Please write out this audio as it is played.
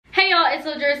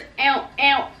Jerz,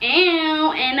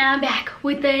 and I'm back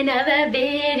with another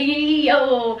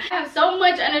video. I have so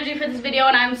much energy for this video,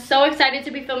 and I'm so excited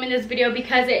to be filming this video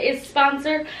because it is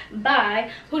sponsored by,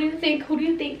 who do you think?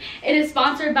 It is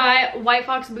sponsored by White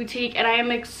Fox Boutique, and I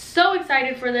am so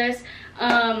excited for this.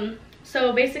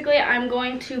 So basically I'm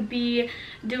going to be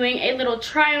doing a little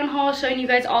try on haul, showing you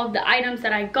guys all of the items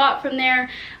that I got from there.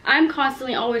 I'm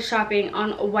constantly always shopping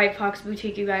on White Fox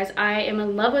Boutique, you guys. I am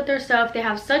in love with their stuff. They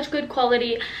have such good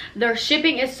quality. Their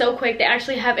shipping is so quick. They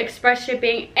actually have express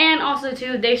shipping, and also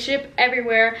too, they ship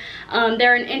everywhere.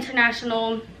 They're an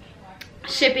international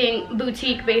shipping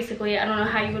boutique, basically. I don't know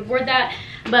how you would word that,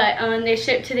 but they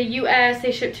ship to the US,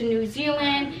 they ship to New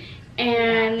Zealand,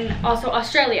 and also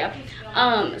Australia.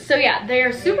 So yeah,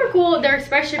 they're super cool. Their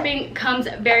express shipping comes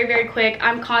very quick.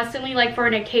 I'm constantly, like, for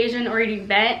an occasion or an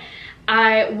event,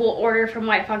 I will order from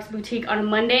White Fox Boutique on a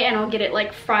Monday and I'll get it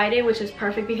like Friday, which is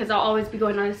perfect because I'll always be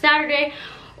going on a Saturday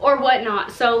or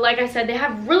whatnot. So like I said, they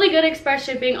have really good express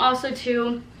shipping. Also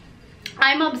too,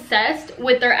 I'm obsessed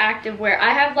with their activewear.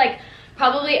 I have like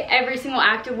probably every single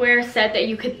activewear set that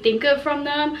you could think of from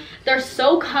them. They're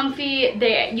so comfy.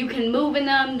 You can move in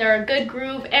them. They're a good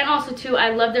groove. And also too, I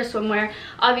love their swimwear.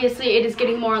 Obviously it is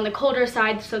getting more on the colder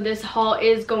side, so this haul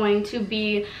is going to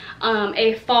be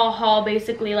a fall haul,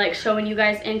 basically, like showing you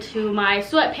guys into my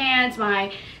sweatpants,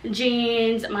 my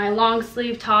jeans, my long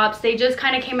sleeve tops. They just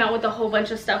kind of came out with a whole bunch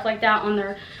of stuff like that on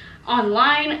their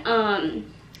online.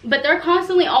 But they're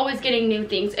constantly always getting new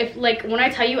things. If, like, when I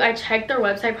tell you I check their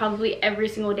website probably every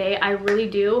single day, I really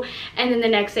do. And then the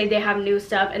next day they have new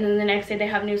stuff, and then the next day they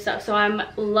have new stuff. So I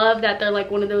love that they're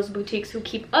like one of those boutiques who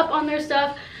keep up on their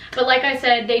stuff. But like I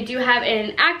said, they do have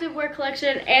an activewear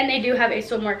collection and they do have a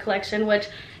swimwear collection, which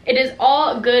it is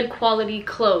all good quality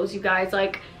clothes, you guys.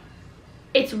 Like,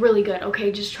 it's really good,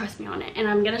 okay? Just trust me on it. And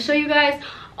I'm gonna show you guys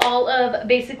all of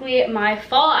basically my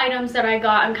fall items that I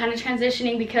got. I'm kind of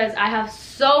transitioning because I have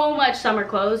so much summer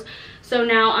clothes, so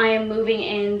now I am moving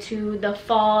into the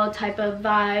fall type of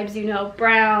vibes, you know,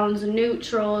 browns,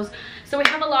 neutrals. So we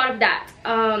have a lot of that.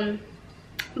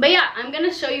 But yeah, I'm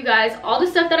gonna show you guys all the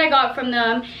stuff that I got from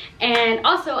them, and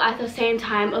also at the same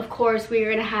time, of course,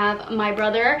 we're gonna have my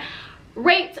brother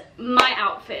rate my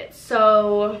outfits.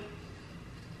 So,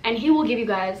 and he will give you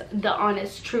guys the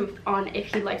honest truth on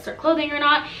if he likes their clothing or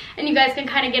not, and you guys can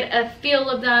kind of get a feel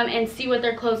of them and see what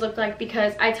their clothes look like,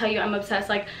 because I tell you, I'm obsessed.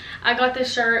 Like, I got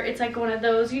this shirt. It's like one of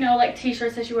those, you know, like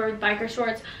t-shirts that you wear with biker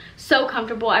shorts. So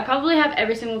comfortable. I probably have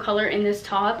every single color in this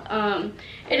top.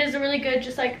 It is a really good,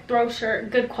 just like throw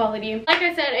shirt, good quality. Like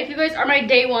I said, if you guys are my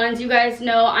day ones, you guys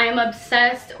know I am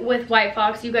obsessed with White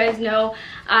Fox. You guys know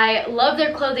I love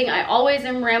their clothing. I always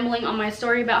am rambling on my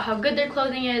story about how good their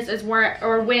clothing is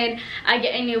when I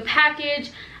get a new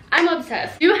package. I'm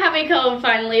obsessed. You have a code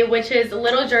finally, which is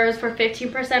Little Jerz for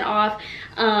 15% off.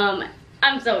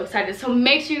 I'm so excited. So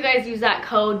make sure you guys use that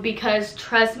code, because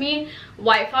trust me,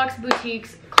 White Fox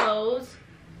Boutique's clothes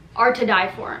are to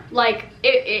die for. Like,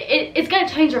 it's gonna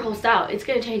change your whole style. It's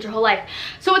gonna change your whole life.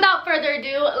 So without further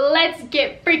ado, let's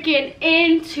get freaking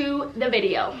into the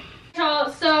video.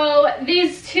 So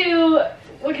these two,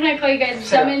 what can I call you guys?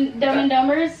 Dumb and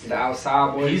Dumbers? The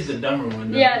outside boys. He's the dumber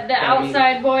one though. Yeah, the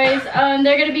outside boys.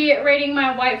 They're gonna be rating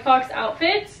my White Fox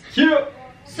outfits. Yeah.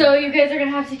 So you guys are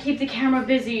gonna have to keep the camera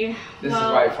busy. This is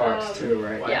White Fox too,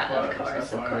 right? Yeah, of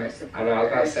course. I know, I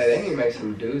was about to say, they need to make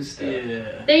some dude stuff.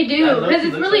 Yeah. They do, because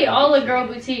it's really all a girl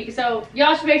boutique. So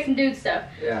y'all should make some dude stuff.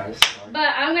 Yeah, it's fun. But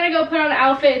I'm gonna go put on an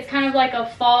outfit. It's kind of like a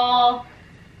fall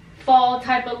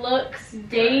type of looks,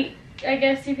 date, I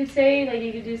guess you could say. Like,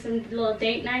 you could do some little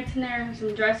date nights in there,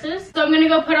 some dresses. So I'm gonna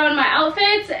go put on my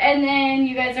outfits, and then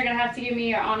you guys are gonna have to give me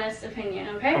your honest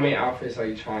opinion, okay? How many outfits are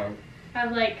you trying? I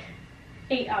have like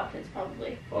 8 outfits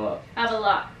probably. Well, I have a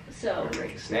lot, so we're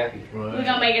make it snappy. we're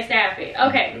gonna make it snappy.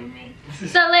 Okay,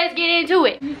 so let's get into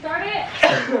it. You start it?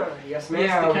 Yes,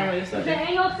 Yeah. ma'am. Is the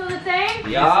angle still the same?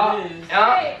 Yeah.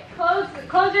 Okay,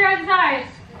 close your eyes.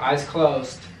 Eyes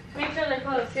closed. Make sure they're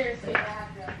closed, seriously.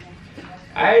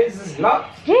 Eyes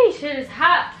locked. Hey, shit is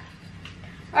hot.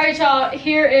 Alright, y'all,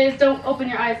 here is, don't open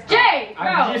your eyes. Jay,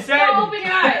 bro, don't open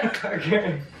your eyes.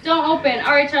 Okay. Don't open.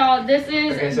 Alright, y'all, this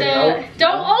is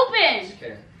don't open.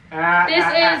 Okay. This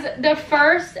is the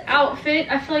first outfit.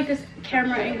 I feel like this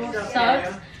camera angle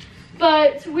sucks.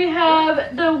 But we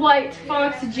have the White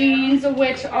Fox jeans,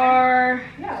 which are,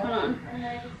 hold on,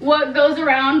 what goes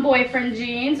around boyfriend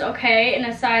jeans, okay, in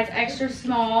a size extra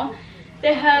small.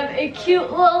 They have a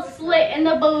cute little slit in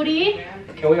the booty.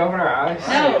 Can we open our eyes?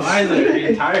 No. My eyes are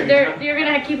getting tired. You're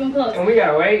gonna have to keep them closed. And we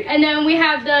gotta wait. And then we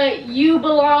have the "You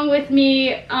Belong With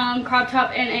Me" crop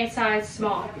top in a size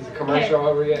small. Is the commercial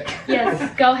over yet?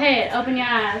 Yes. Go ahead. Open your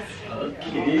eyes.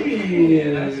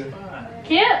 Okay. That's fine.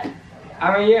 Cute.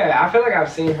 I mean, yeah, I feel like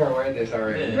I've seen her wear this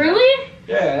already. Yeah. Really?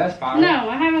 Yeah, that's fine. No,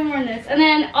 I haven't worn this. And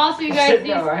then also, you guys, these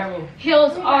No, I haven't.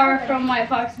 heels are from White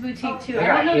Fox Boutique too. They I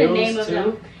don't got know the name heels, of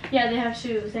them. too? Yeah, they have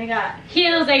shoes. They got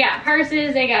heels. They got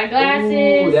purses. They got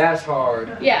glasses. Ooh, that's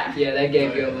hard. Yeah. Yeah, that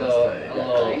gave you a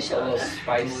little This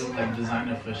spice. is like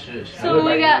designer for shit. So look we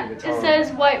like got, Louis it Vuitton.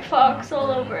 says White Fox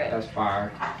all over it. That's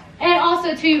fire. And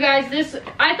also too, you guys, this,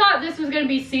 I thought this was gonna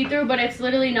be see-through, but it's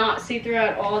literally not see-through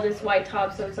at all, this white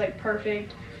top, so it's like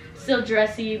perfect. Still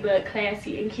dressy, but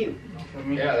classy and cute.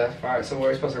 Yeah, that's fire. So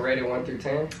we're supposed to rate it 1 through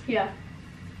 10? Yeah.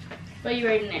 What you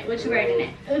rating it? What you rating it?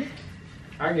 Ugh.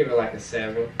 I'll give it like a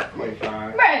 7.5.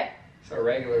 Bruh. It's a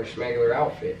regular schmegular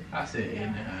outfit. I said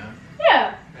 8.5.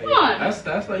 Yeah, come on.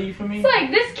 That's like you for me. It's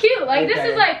like this cute. Like this Okay.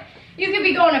 is like, you could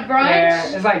be going to brunch. Yeah,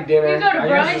 it's like dinner. You go to I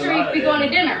guess brunch it's or you could be going to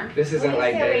dinner. This isn't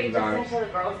like dating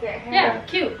vibes. Yeah,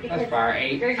 cute. That's fire.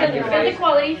 8. Feel I give it the 8.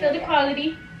 quality, feel the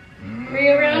quality.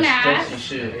 Real That's nice. stretchy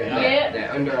shit. Yeah, Yeah.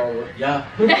 that Under Armour. Yeah.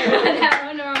 That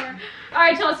Under Armour.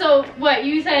 Alright, y'all, so what,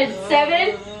 you said 7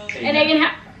 and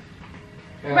 8.5.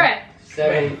 Yeah. Bruh,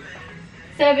 7.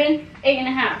 7,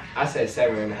 8.5. I said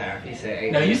 7.5. He said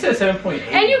 8. No, you said 7.8.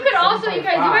 And you could also, you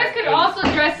guys could 7.5. also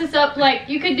dress this up, like,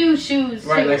 you could do shoes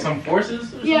Right, too. like some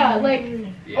forces? Or Yeah, something?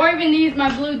 like, Yeah. or even these,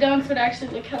 my blue dunks would actually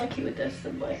look hella cute with this. The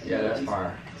black Yeah, that's ones.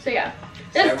 fire. So yeah,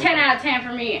 this is 10 out of 10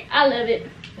 for me. I love it.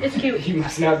 It's cute. You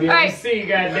must not be able Alright. to see,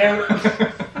 goddammit.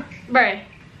 Bruh,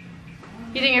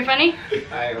 you think you're funny?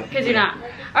 I am. Because you're not.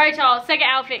 Alright, y'all, second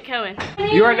outfit coming.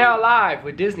 You are now live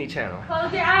with Disney Channel.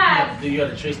 Close your eyes. Dude, you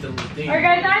gotta trace the little thing. Are you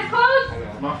guys' eyes closed?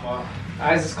 I know. My fault.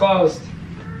 Eyes is closed.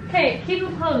 Okay, keep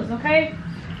them closed, okay?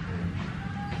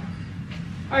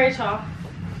 Alright, y'all.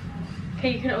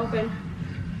 Okay, you can open.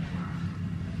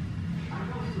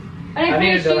 I didn't I put any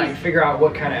needed to shoes. like figure out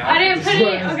what kind of I outfit didn't put this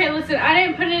any. was. Okay, listen. I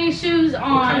didn't put any shoes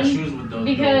on What kind of shoes would those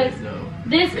because go with, though?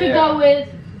 this could Yeah. go with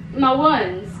my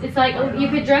ones. It's like you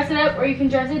could dress it up or you can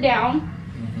dress it down.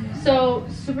 So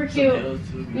super cute.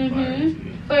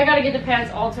 But I gotta get the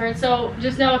pants altered. So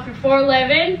just know if you're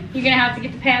 4'11", you're gonna have to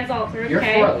get the pants altered. You're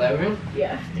Okay? 4'11"?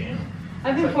 Yeah. Damn.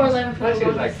 I've been 4'11" for I the thought you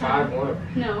was like longest time. 5'1".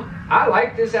 No. I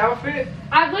like this outfit.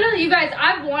 I've literally, you guys,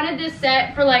 I've wanted this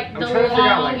set for like I'm the trying to figure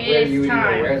out like where longest you would even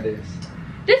time. wear this.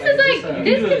 This Like, is is like,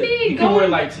 this this could be You can wear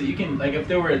going. like, so you can like if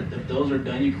those are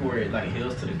done, you can wear like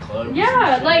heels to the club. or some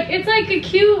Yeah, shit. like it's like a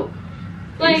cute,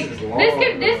 like This is long,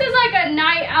 this is like a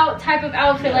night out type of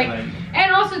outfit. Yeah, Like,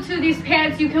 and also too, these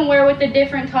pants you can wear with a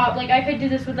different top. Like I could do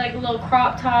this with like a little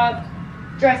crop top,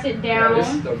 dress it down.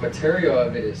 The material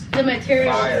of it is. The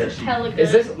material Fire. is hella good.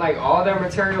 Is this like all their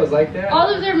materials like that? All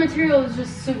of their material is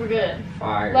just super good.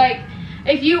 Fire. Like,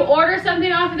 if you order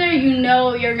something off of there, you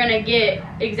know you're gonna get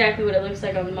exactly what it looks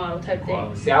like on the model type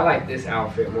thing. See, I like this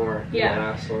outfit more than Yeah. the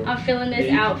last one. I'm feeling this Yeah, you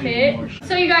can outfit. do more.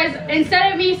 So you guys,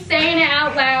 instead of me saying it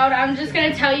out loud, I'm just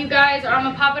gonna tell you guys, or I'm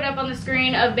gonna pop it up on the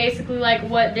screen of basically like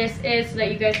what this is so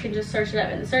that you guys can just search it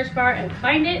up in the search bar and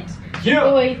find it. Yeah.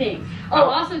 But what do you think? Oh,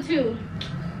 also too,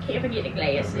 can't forget the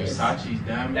glasses. Versace's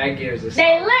damn. That gives us.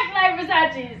 They look like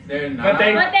Versace's. They're not. But they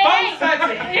ain't.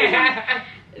 Versace.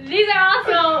 These are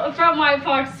also from White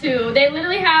Fox too. They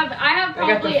literally have, I have They got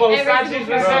the probably full every Versace single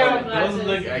for pair sale. of Bro, sunglasses. those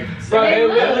look like Bro, they they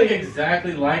look- look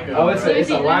exactly like them. Oh, it's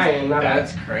bro. a lion, not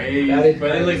That's a. crazy. That is but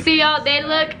they crazy. look. See y'all, they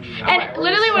look, I and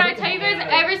literally when I tell you guys,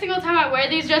 every single time I wear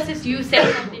these dresses, you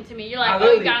say something to me. You're like, I oh, you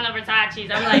literally- got on the Versace's.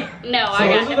 I'm like, no, So I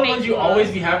got those are the ones you Facebook.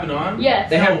 always be having on. Yes.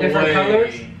 They have No different way.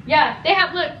 colors? Yeah, they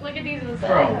have, look at these.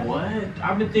 Bro, what?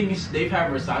 I've been thinking they've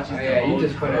had Versace's Oh, the yeah, whole you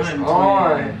just put us time,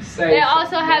 on. twin. Say They something.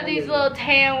 also have these little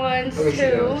tan ones Let me see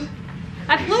too. those.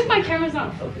 I feel like my camera's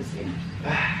not focusing.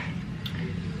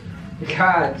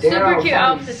 God damn. Super cute 47,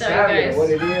 outfit though, guys. What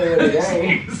it is, what it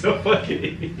ain't. So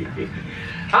fucking.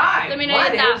 Hi. Let me know my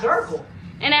your name's thoughts. Urkel.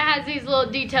 And it has these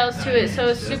little details to it, so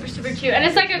it's super cute. And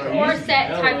it's like a Bro, corset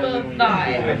you type of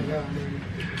vibe.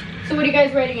 So what are you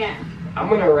guys rating it? I'm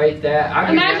gonna rate that. I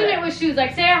Imagine it with shoes.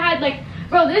 Like, say I had like,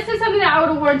 bro, this is something that I would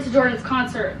have worn to Jordan's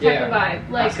concert type Yeah. of vibe.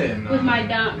 Like say 9. with my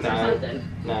dunks or 9. something.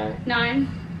 9.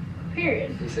 9.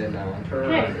 Period. He said 9.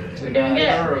 Okay, Two we're doing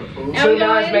nines. good. Now Two we go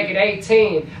nines in. make it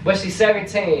 18, but she's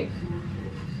 17.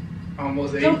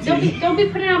 Almost 18. Don't be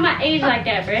putting out my age like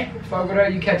that, bruh. Fuck with her,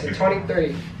 you catch a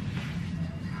 23.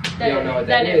 That You don't know what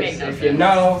that that didn't is. make no If sense. you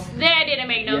know, That didn't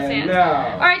make no you sense. know.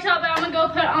 Alright, y'all, but I'm gonna go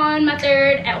put on my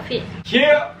third outfit.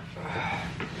 Yeah.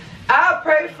 I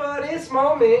pray for this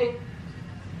moment.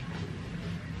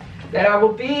 that I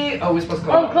will be. Oh, we're supposed to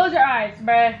close. Oh, close your eyes,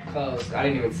 bruh. Close. I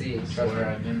didn't even see. Trust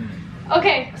me.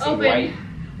 Okay, I see open. white.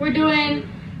 We're doing.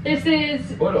 This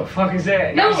is. What the fuck is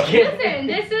that? No, I'm just kidding. listen.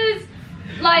 This is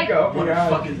like. What the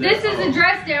fuck is that? This is a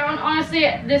dress down. Honestly,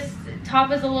 this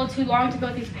top is a little too long to go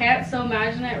with these pants, so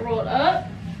imagine it rolled up.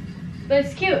 But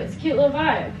it's cute. It's a cute little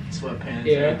vibe. Sweatpants,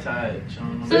 Yeah. tied.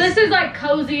 So this is like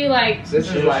cozy, like This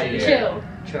is like chill.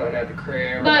 chilling at the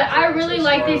crib. But I really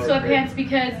like these Store real quick. sweatpants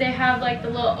because they have like the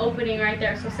little opening right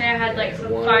there. So say I had like some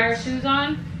ones. fire shoes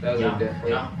on. Those Yeah. are different.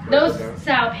 Yeah. Those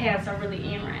style pants are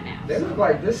really in right now. They look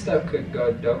like this stuff could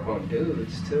go dope on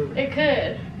dudes too. It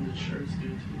could. The shirt's good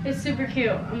too. It's super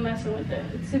cute. I'm messing with it.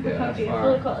 It's super Yeah, comfy. that's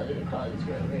Full fire. quality. The quality's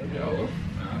real, real good. Yo,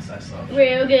 That's soft.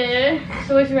 Real good.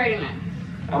 So what you rating it?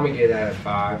 I'm gonna give that a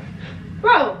 5.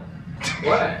 Bro,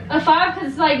 What? a 5 because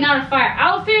it's like not a fire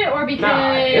outfit or because...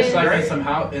 Nah, it's like- Like some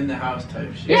house in the house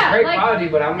type shit. Yeah, It's great like- quality,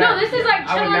 but I'm No, not. this is like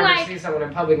I would chilling, never like- see someone in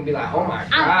public and be like, "Oh my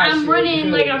gosh." I'm you running,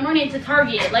 look like good. I'm running to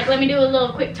Target. Like let me do a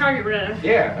little quick Target run.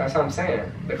 Yeah, that's what I'm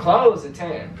saying. The clothes a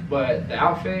 10, but the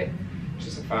outfit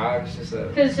just a 5. It's just a.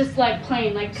 Because it's just like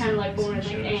plain, like kind of like boring, like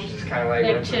It's just eh. kind of like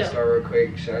Like went to the chill. store real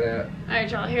quick. Shut up. Alright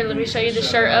y'all, here let me show you the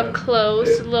Shut shirt up up.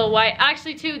 close. A little white.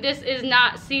 Actually too, this is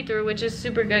not see-through, which is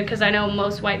super good because I know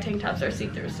most white tank tops are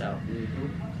see-through, so.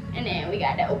 And then we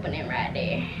got the opening right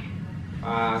there.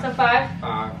 5. So 5?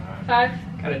 5. 5?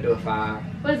 Gotta do a 5.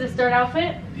 What is this, third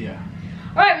outfit? Yeah.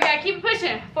 Alright, we gotta keep it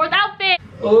pushing. Fourth outfit.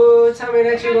 Oh, tell me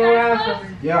that you gonna Got have that for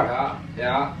me. Yeah.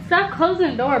 Yeah. Stop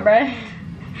closing the door, bruh.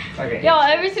 It's like an Yo,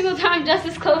 every single time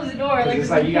Justice closes the door. It's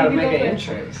like you gotta keep it make an open.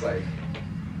 entrance. Like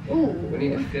we Ooh.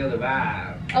 need to feel the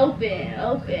vibe. Open,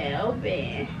 open,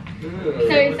 open. Ooh. So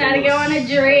we decided to go on a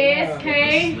dress,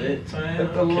 okay? Slit time.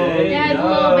 With the little- Okay. Yeah, the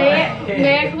little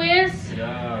necklace.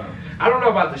 Yeah. I don't know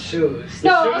about the shoes. The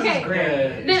No, shoes okay. is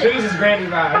granny. The- The shoes is granny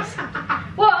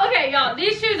vibes. Well, okay, y'all.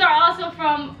 These shoes are also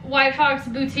from White Fox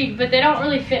Boutique, but they don't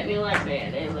really fit me like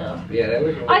that. They will. Yeah, they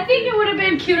look. I think it would have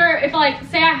been cuter if, like,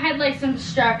 say I had like some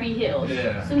strappy heels.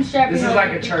 Yeah. Some strappy This heels is like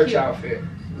would a be church cute. outfit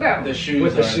Bro. The shoes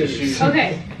with the are shoes.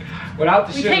 Okay. Without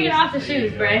the We shoes. taking off the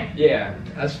shoes, bruh. Yeah,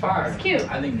 that's fire. It's cute.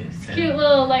 I think it's 10. Cute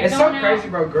little like. It's so going crazy,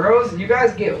 out. bro. Girls, you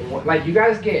guys get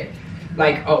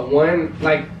like a one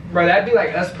like. Bro, that'd be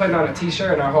like us putting on a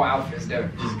t-shirt and our whole outfit's done.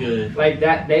 It's good. Like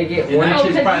that, they get And one that Oh,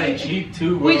 shit's because probably we- cheap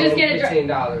too, bro. we just get a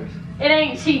 $15. It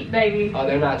ain't cheap, baby. Oh,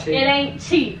 they're not cheap. It ain't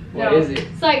cheap. What no. is it?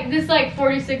 It's like this, like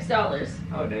 $46.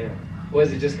 Oh damn.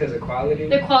 Was it just because of quality?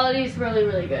 The quality is really,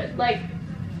 really good. Like,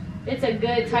 it's a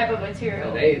good type of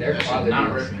material. Their That shit quality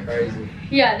not is ripping. crazy.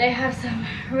 Yeah, they have some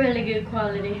really good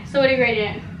quality. So what do you rate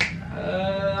it?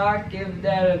 I give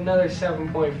that another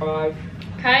 7.5.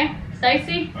 Okay,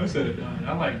 Stacey? I said it done.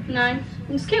 I like 9.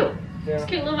 It's cute. It's a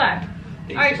cute little vibe.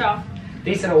 All right, y'all.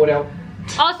 Decent or whatever.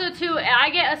 Also, too, I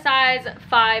get a size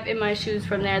 5 in my shoes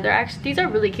from there. They're actually, these are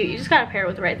really cute. You just gotta pair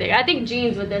with the right thing. I think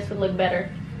jeans with this would look better.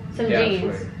 Some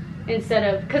jeans instead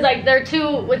of, cause like they're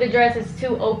too with the dress. It's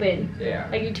too open. Yeah.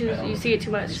 Like you see it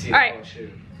too much. You see All the right, whole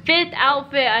shoe. 5th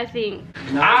outfit, I think.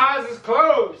 Eyes is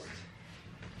closed.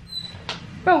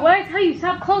 Bro, what did I tell you?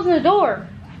 Stop closing the door.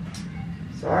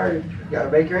 Sorry. You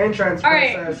gotta make your entrance, All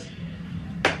right. princess.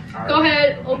 Go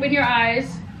ahead, open your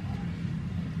eyes.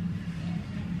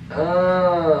 I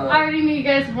already knew you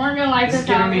guys weren't gonna like It's this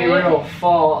giving outfit. me real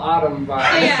fall autumn vibes.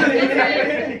 So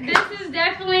yeah, this is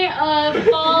definitely a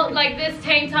fall. Like this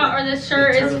tank top or this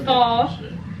shirt is fall.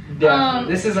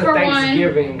 Definitely. This is a for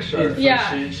Thanksgiving shirt. Yeah.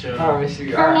 Promise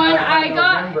you. For one, I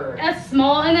got November. a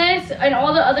small in this, and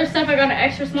all the other stuff I got an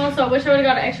extra small. So I wish I would have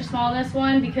got an extra small in this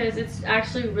one because it's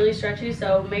actually really stretchy.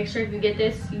 So make sure if you get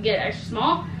this, you get extra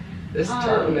small. This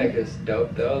turtleneck is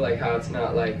dope though. Like how it's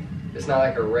not like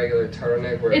a regular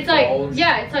turtleneck where It's it like folds.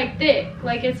 it's like thick.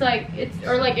 Like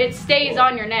it stays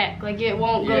on your neck. Like it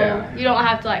won't go. Yeah. You don't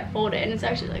have to like fold it, and it's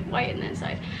actually like white on the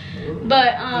inside.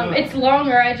 But it's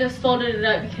longer. I just folded it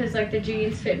up because like the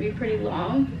jeans fit me pretty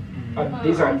long.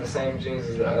 These aren't the same jeans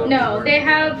as the other. No, they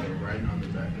have.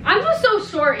 I'm just so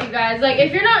short, you guys. Like,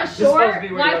 if you're not supposed to short, be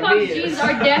where White your Fox knee jeans is.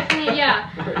 are definitely,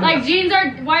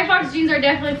 like White Fox jeans are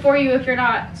definitely for you if you're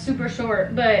not super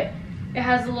short. But it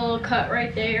has a little cut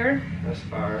right there That's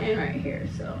fire. and right here,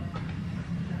 so.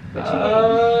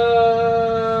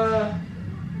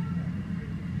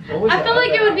 What was I the feel like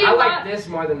other- it would be I a like lot- this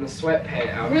more than the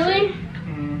sweatpant outfit. Really?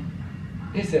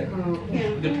 He said, Yeah.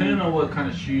 Depending on what kind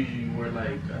of shoes you wear,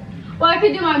 like. Well, I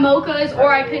could do my mochas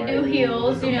or I could do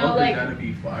heels, you know, like. Gotta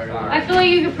be fire. I feel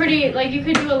like you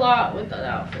could do a lot with the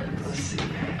outfits. Let's see.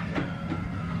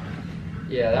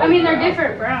 Yeah, that I mean, would they're be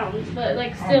different browns, but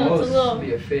like still, it's a little,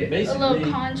 be a fit.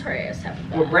 contrast type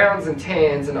of With vibe. browns and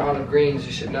tans and olive greens,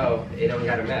 you should know it don't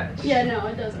gotta match. Yeah, no,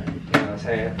 it doesn't. You know what I'm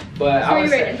saying? But So I would you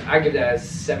say rated? I give that a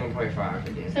 7.5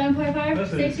 again. 7.5.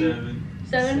 Stacey? 7.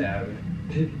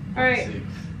 7. All right.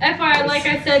 FYI, like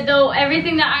I said though,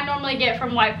 everything that I normally get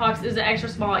from White Fox is an extra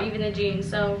small, even the jeans.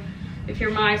 So if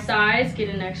you're my size, get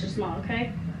an extra small,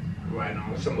 okay? Right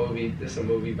on. It's a movie. This a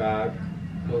movie vibe.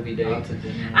 Movie day. I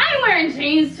ain't wearing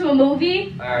jeans to a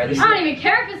movie. Alright, I don't even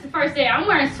care if it's the first day. I'm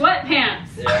wearing sweatpants.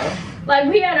 Yeah. Like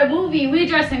we at a movie, we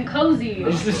dressing cozy.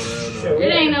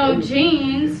 It ain't no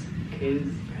jeans.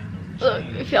 Look,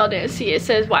 if y'all didn't see, it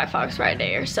says White Fox right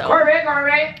there. So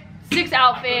Corvette. 6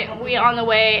 outfit, we on the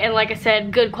way, and like I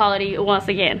said, good quality once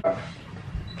again.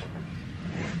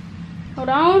 Hold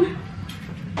on.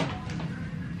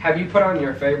 Have you put on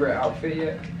your favorite outfit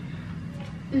yet?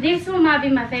 This one might be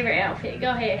my favorite outfit.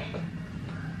 Go ahead.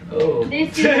 Oh.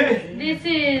 This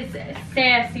is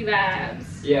sassy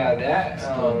vibes. Yeah, that's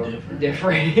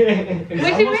different. It's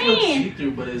What you almost looks mean?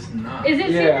 see-through, but it's not. Is it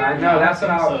see-through? Yeah, I know. That's what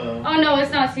I. Oh no,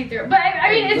 it's not see-through. But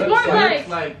I mean, it's It more looks like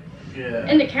like, yeah.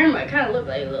 in the camera, it kind of looked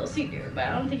like a little see-through, but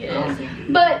I don't think it I don't is. think it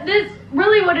is. But this,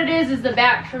 really what it is the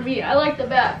back for me. I like the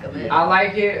back of it. I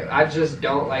like it. I just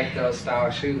don't like those style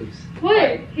shoes. What?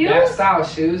 Like, Heels? that style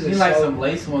shoes You is like so, some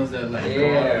lace ones that like go all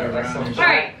Yeah, the way like around some. and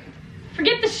Alright,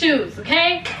 forget the shoes,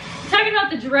 okay? I'm talking about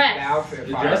the dress. The outfit.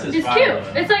 The fire. dress is It's fire,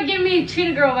 cute. though. It's like giving me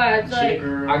cheetah girl vibes. Like, Cheetah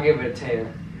girl. I'll give it a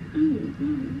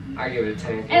 10. I give it a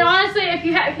 10. and honestly, if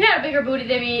you had a bigger booty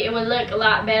than me, it would look a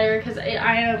lot better because I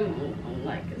am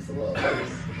like it's a little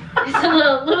loose. It's a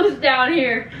little loose down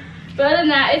here. But other than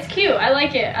that, it's cute. I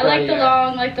like it. I like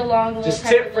the long little Just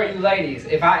type tip of for look. you ladies.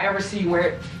 If I ever see you wear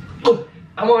it,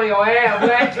 I'm on your ass,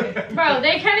 boy. Bro,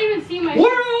 they can't even see my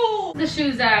World. the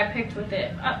shoes that I picked with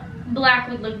it. Black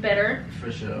would look better.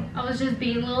 For sure. I was just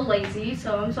being a little lazy,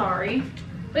 so I'm sorry.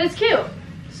 But it's cute.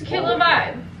 It's a cute little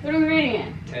vibe. What are we rating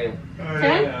it? 10.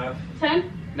 10?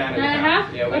 10?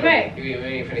 9.5. Yeah, Okay. We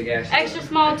ain't finna gas. Extra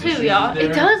small If the too, shoes y'all. is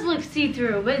It there, does look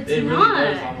see-through, but it's It really not.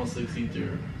 does almost look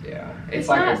see-through. Yeah, It's it's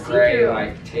like not a gray, see-through.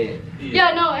 like tint.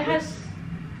 Yeah, no, it has.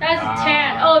 That's a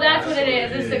tan. Oh, that's what it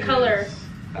is. It's the color.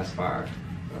 That's fire.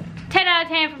 10 out of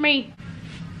 10 for me.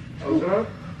 Okay.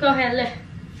 Go ahead, look.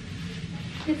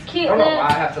 It's I cute. don't know Look. why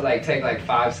I have to like take like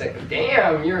 5 seconds.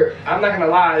 Damn, I'm not gonna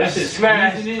lie, That's this is just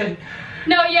smashed. squeezing in.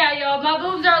 No, yeah, y'all. My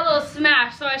boobs are a little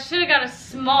smashed, so I should have got a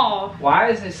small. Why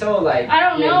is it so like? I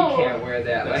don't know. You can't wear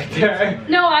that like that.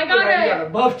 No, I Look like you got gotta. a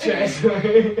buff chest.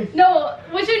 No,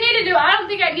 what you need to do, I don't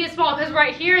think I need a small because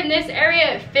right here in this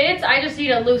area it fits. I just need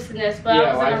to loosen this, but Yeah, I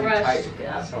was why'd in a you rush. tighten it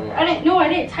Yeah. so much? I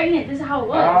didn't tighten it. This is how it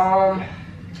was.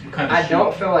 What kind of I shoe?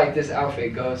 don't feel like this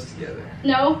outfit goes together.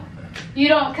 No, you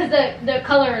don't, because the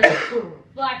colors,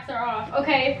 blacks are off.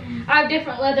 Okay, I have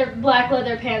different black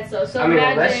leather pants though, so I mean,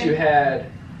 imagine. unless you had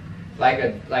like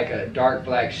a dark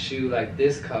black shoe like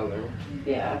this color.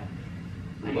 Yeah.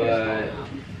 My hair's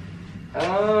But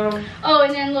falling out. Oh,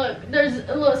 and then look, there's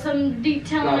a little some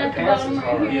detailing No, the at the pants bottom is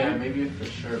right hard. here. Yeah, maybe if the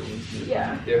shirt was good.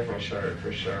 Yeah. different shirt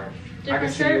for sure. I can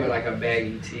Different see you shirt. with like a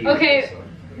baggy tee. Okay,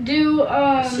 or Do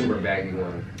something. Super baggy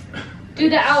one. do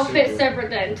the outfit Super. separate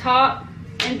then, top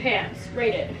and pants.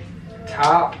 Rate it.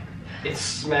 Top, it's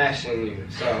smashing you.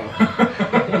 So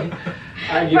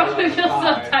I give Bro, it it like a feels so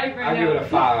 5. tight right I give now. it a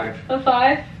 5. A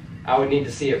 5. I would need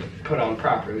to see it put on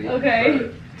properly.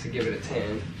 Okay. To give it a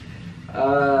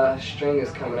 10. String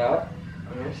is coming out.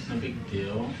 No big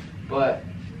deal. But,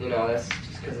 you know, that's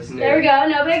just because it's new. There we go.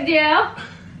 No big deal.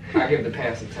 I give the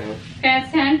pants a 10.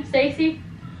 Pants 10. Stacey.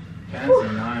 Pants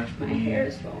are 9 for My me. hair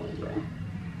is falling, bro.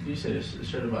 You said it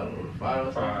should have about a 5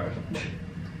 or something?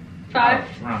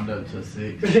 5. Round up to a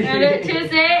 6. And it 2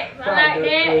 6. I like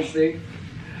it.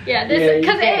 Yeah, this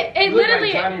because it you look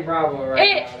literally. like Johnny Bravo right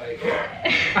it-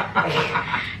 now.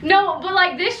 Like, No, but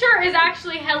like this shirt is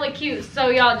actually hella cute. So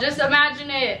y'all just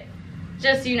imagine it,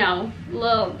 just a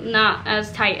little not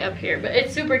as tight up here, but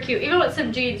it's super cute. Even with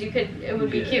some jeans, it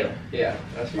would be cute. yeah,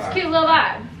 that's It's fine. a cute little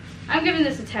vibe. I'm giving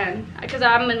this a 10 because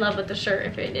I'm in love with the shirt.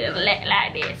 If it did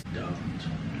like this.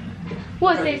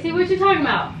 What, Stacey? What you talking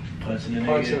about? Punching the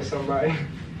Punching nigga. somebody.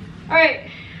 All right,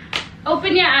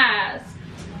 open your eyes.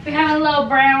 We having a little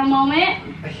brown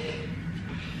moment.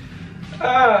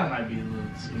 Might be a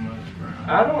little too much, bro.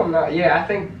 I don't know. Yeah,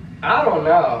 I don't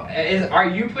know. Are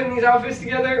you putting these outfits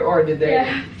together or did they?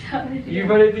 Yeah. You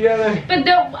put it together? But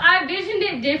I visioned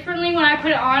it differently when I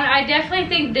put it on. I definitely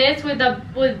think this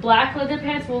with black leather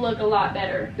pants will look a lot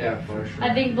better. Yeah, for sure.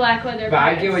 I think black leather But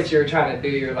pants. I get what you're trying to do.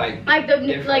 You're like the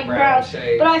different like brown brown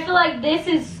shades. But I feel like this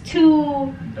is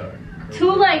too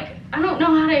Dark. like I don't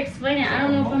know how to explain it. I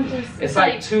don't know if I'm just. It's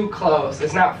like too close.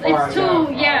 It's not far it's enough.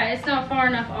 too, yeah, it's not far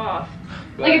enough off.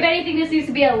 But like if anything, this needs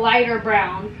to be a lighter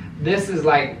brown. This is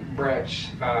like brunch.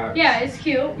 Yeah, it's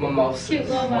cute. Mimosas. Cute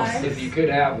little vibes. If you could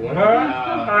have one.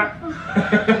 But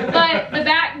the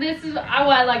back, this is why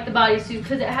I like the bodysuit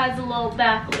because it has a little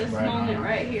backless moment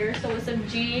right here. So with some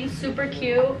jeans, super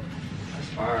cute. That's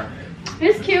fire.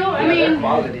 It's cute. Yeah, I mean, their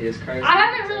quality is crazy. I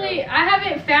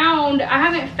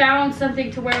haven't found something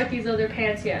to wear with these other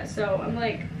pants yet. So I'm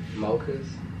like, mochas.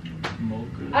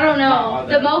 I don't know.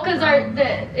 The mochas are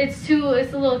it's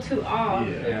a little too off.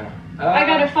 Yeah. I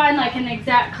gotta find like an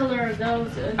exact color of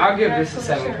those. I'll give this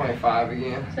a 7.5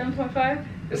 again. 7.5.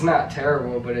 It's not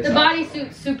terrible, but it's the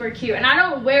bodysuit's super cute, and I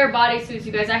don't wear bodysuits,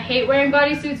 you guys. I hate wearing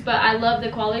bodysuits, but I love the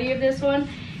quality of this one,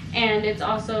 and it's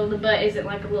also the butt isn't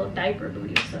like a little diaper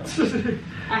booty, so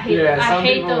I hate I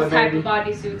hate those type of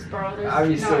bodysuits, bro. They're not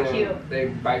cute. They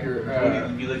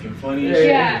biker. You looking funny?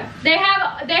 Yeah, they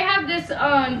have this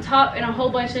top in a whole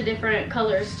bunch of different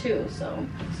colors too, so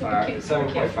super cute.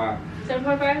 7.5.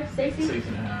 7.5, Stacey?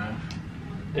 6.5.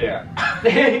 Yeah.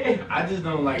 I just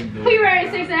don't like the. Who you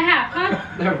rated 6.5, huh?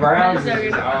 The browns are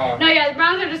just off. No, yeah, the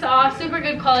browns are just off. Super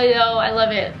good quality though. I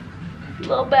love it.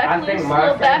 Little backless,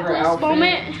 little backless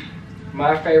moment.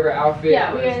 My favorite outfit.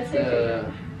 Yeah, we gotta take it.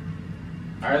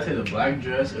 I gotta say the black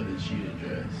dress or the cheetah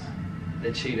dress.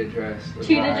 The cheetah dress.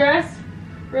 Cheetah dress?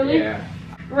 Really? Yeah.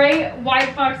 Rate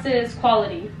White Fox's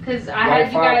quality, because I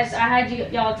had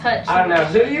y'all touch. I don't know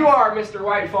who you are, Mr.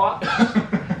 White Fox.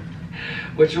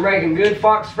 But you're making good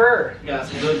fox fur. You got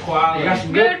some good quality. You got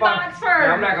some good fox fur.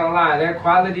 And I'm not gonna lie, their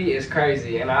quality is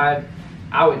crazy, and I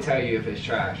would tell you if it's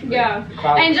trash. Yeah.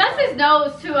 And Justice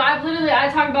knows too. I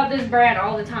talk about this brand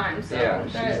all the time. So yeah,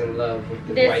 she's in love with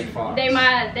the White Fox. They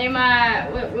might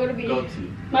what would it be? Go-to.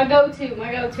 My go-to. I'm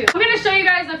gonna show you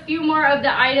guys a few more of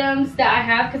the items that I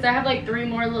have because I have like 3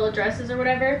 more little dresses or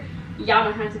whatever. Y'all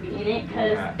don't have to be in it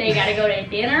because they gotta go to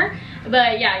dinner.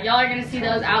 But yeah, y'all are gonna see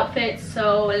those outfits.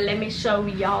 So let me show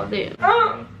y'all them.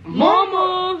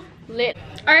 Mama. Lit.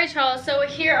 Alright y'all, so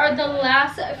here are the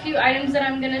last few items that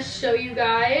I'm gonna show you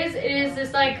guys. It is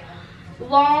this like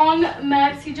long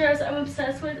maxi dress I'm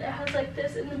obsessed with. It has like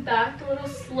this in the back, the little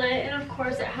slit, and of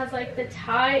course it has like the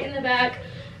tie in the back.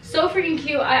 So freaking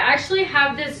cute. I actually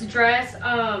have this dress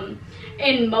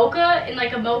in mocha, in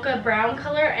like a mocha brown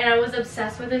color, and I was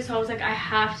obsessed with it, so I was like, I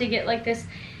have to get like this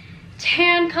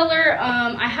tan color.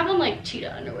 I have on like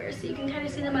cheetah underwear, so you can kind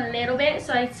of see them a little bit,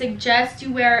 so I suggest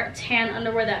you wear tan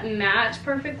underwear that match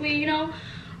perfectly, you know,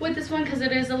 with this one, because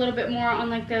it is a little bit more on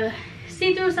like the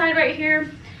see-through side right here.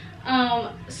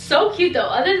 So cute though.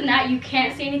 Other than that, you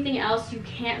can't see anything else. You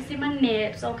can't see my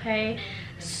nips, okay?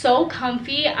 So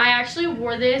comfy. I actually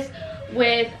wore this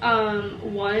with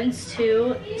ones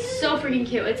too. So freaking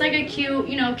cute. It's like a cute,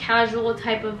 you know, casual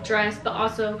type of dress, but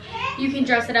also you can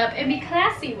dress it up and be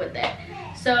classy with it.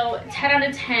 So 10 out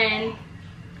of 10.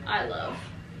 I love.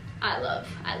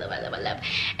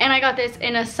 And I got this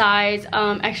in a size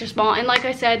extra small, and like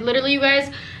I said, literally you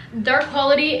guys, their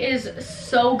quality is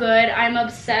so good. I'm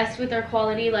obsessed with their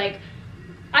quality. Like,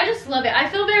 I just love it. I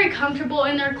feel very comfortable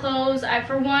in their clothes.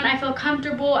 For one, I feel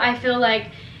comfortable. I feel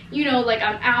like, you know, like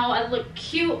I'm out, I look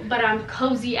cute, but I'm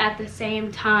cozy at the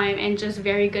same time, and just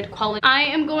very good quality. I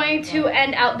am going to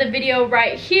end out the video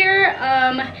right here.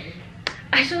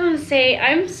 I just want to say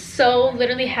I'm so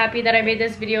literally happy that I made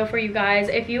this video for you guys.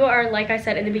 If you are, like I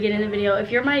said in the beginning of the video,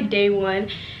 if you're my day one,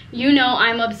 you know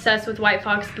I'm obsessed with White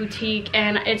Fox Boutique,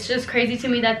 and it's just crazy to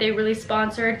me that they really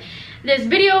sponsored this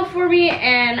video for me,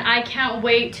 and I can't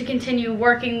wait to continue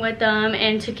working with them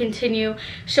and to continue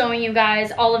showing you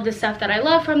guys all of the stuff that I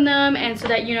love from them, and so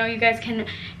that, you know, you guys can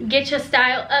get your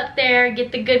style up there,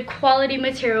 get the good quality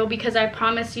material, because I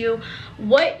promise you,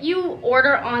 what you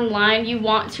order online, you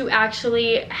want to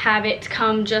actually have it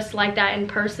come just like that in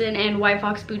person, and White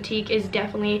Fox Boutique is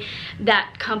definitely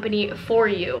that company for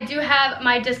you. I do have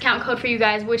my discount code for you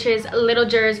guys, which is Little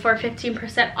Jerz, for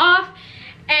 15% off,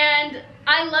 and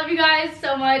I love you guys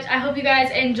so much. I hope you guys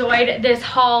enjoyed this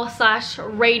haul slash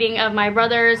rating of my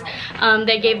brothers.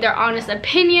 They gave their honest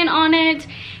opinion on it,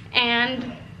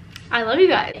 and I love you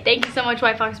guys. Thank you so much,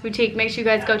 White Fox Boutique. Make sure you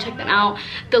guys go check them out.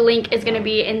 The link is gonna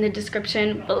be in the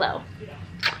description below.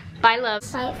 Bye, love.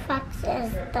 White Fox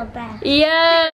is the best. Yeah.